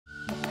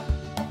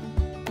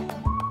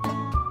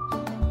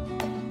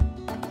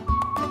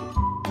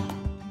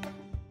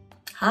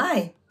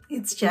Hi,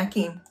 it's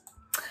Jackie.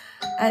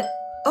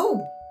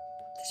 Oh,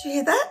 did you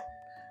hear that?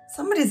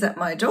 Somebody's at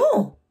my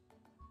door.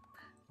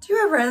 Do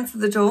you ever answer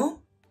the door?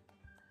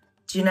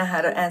 Do you know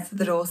how to answer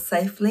the door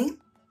safely?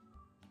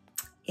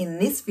 In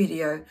this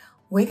video,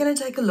 we're going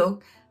to take a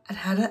look at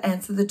how to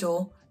answer the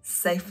door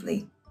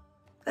safely.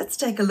 Let's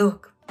take a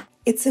look.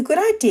 It's a good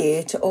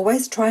idea to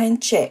always try and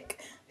check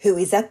who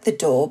is at the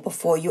door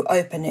before you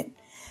open it,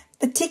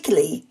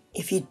 particularly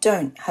if you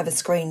don't have a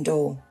screen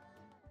door.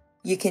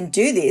 You can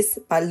do this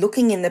by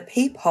looking in the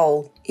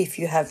peephole if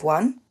you have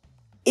one.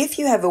 If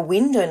you have a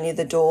window near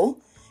the door,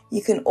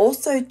 you can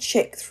also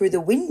check through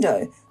the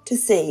window to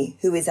see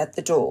who is at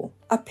the door.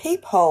 A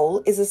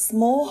peephole is a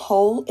small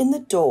hole in the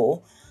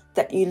door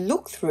that you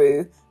look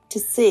through to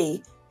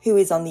see who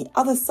is on the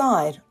other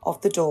side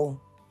of the door.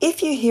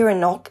 If you hear a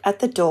knock at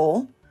the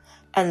door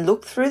and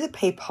look through the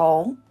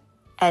peephole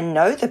and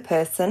know the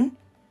person,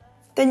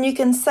 then you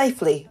can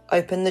safely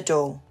open the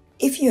door.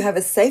 If you have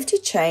a safety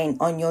chain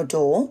on your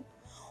door,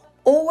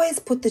 always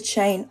put the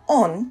chain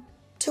on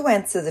to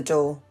answer the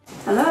door.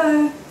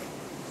 Hello?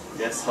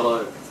 Yes,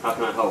 hello. How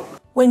can I help?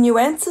 When you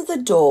answer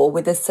the door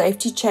with a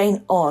safety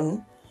chain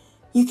on,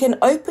 you can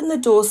open the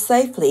door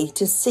safely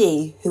to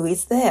see who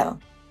is there.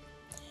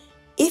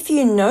 If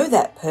you know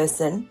that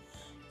person,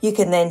 you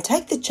can then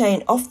take the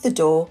chain off the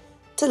door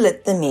to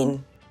let them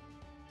in.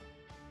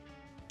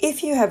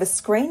 If you have a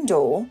screen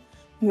door,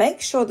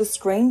 make sure the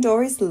screen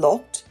door is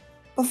locked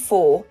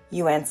before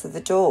you answer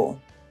the door.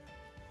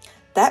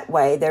 That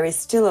way there is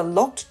still a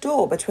locked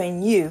door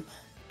between you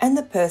and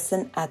the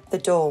person at the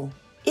door.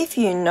 If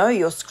you know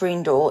your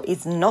screen door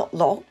is not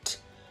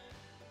locked,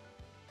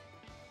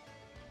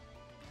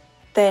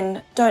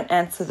 then don't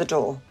answer the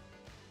door.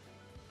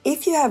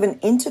 If you have an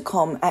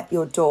intercom at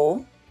your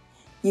door,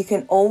 you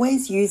can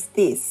always use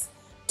this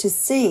to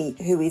see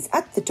who is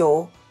at the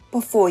door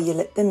before you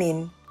let them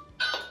in.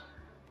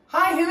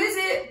 Hi, who is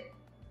it?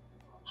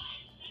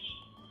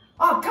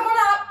 Oh, come on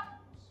up.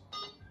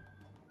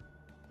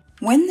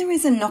 When there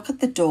is a knock at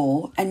the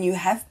door and you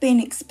have been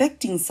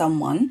expecting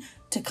someone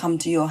to come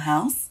to your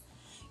house,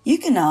 you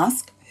can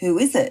ask, who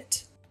is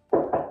it?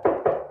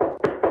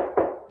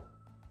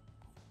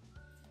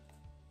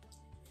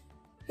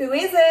 Who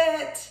is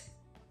it?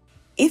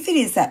 If it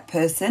is that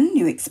person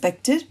you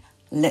expected,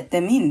 let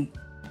them in.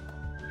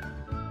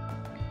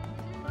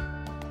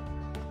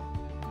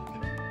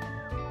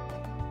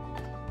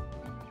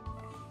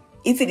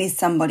 If it is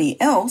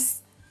somebody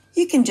else,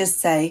 you can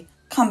just say,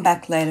 come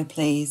back later,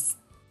 please.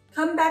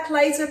 Come back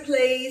later,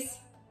 please.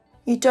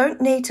 You don't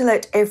need to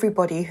let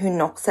everybody who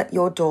knocks at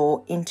your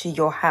door into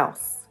your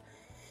house.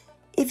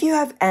 If you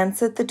have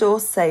answered the door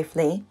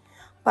safely,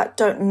 but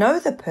don't know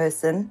the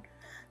person,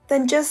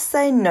 then just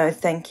say no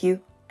thank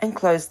you and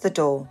close the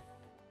door.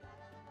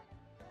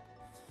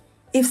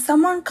 If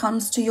someone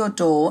comes to your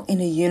door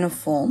in a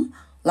uniform,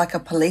 like a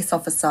police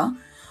officer,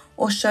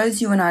 or shows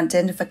you an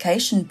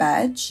identification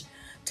badge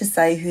to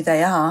say who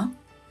they are,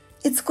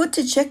 it's good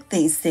to check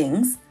these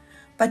things,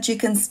 but you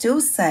can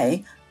still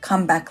say,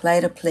 come back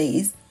later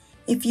please,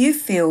 if you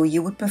feel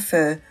you would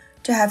prefer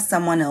to have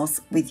someone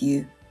else with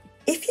you.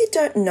 If you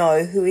don't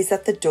know who is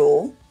at the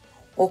door,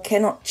 or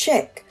cannot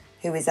check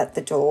who is at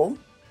the door,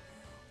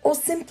 or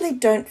simply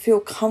don't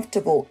feel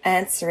comfortable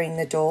answering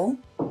the door,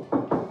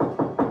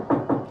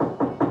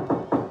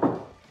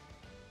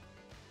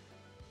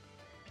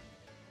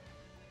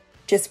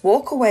 just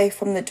walk away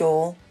from the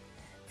door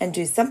and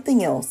do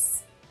something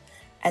else,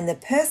 and the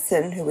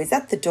person who is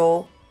at the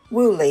door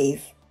will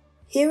leave.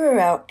 Here are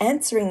our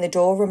answering the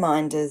door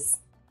reminders.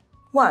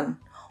 1.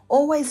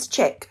 Always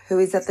check who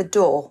is at the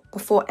door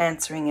before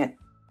answering it.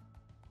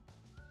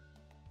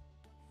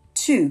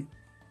 2.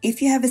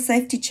 If you have a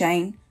safety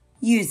chain,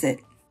 use it.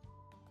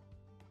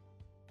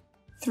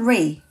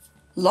 3.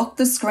 Lock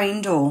the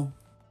screen door.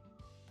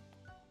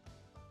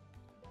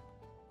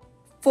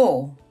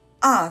 4.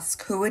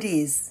 Ask who it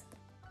is.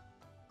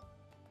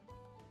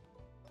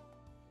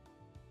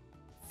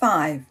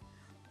 5.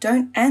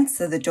 Don't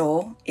answer the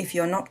door if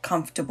you're not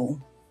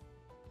comfortable.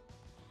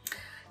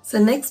 So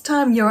next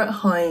time you're at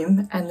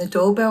home and the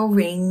doorbell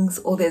rings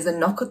or there's a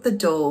knock at the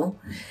door,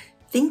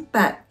 think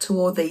back to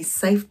all these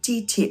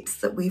safety tips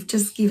that we've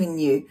just given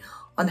you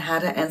on how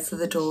to answer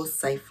the door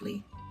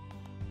safely.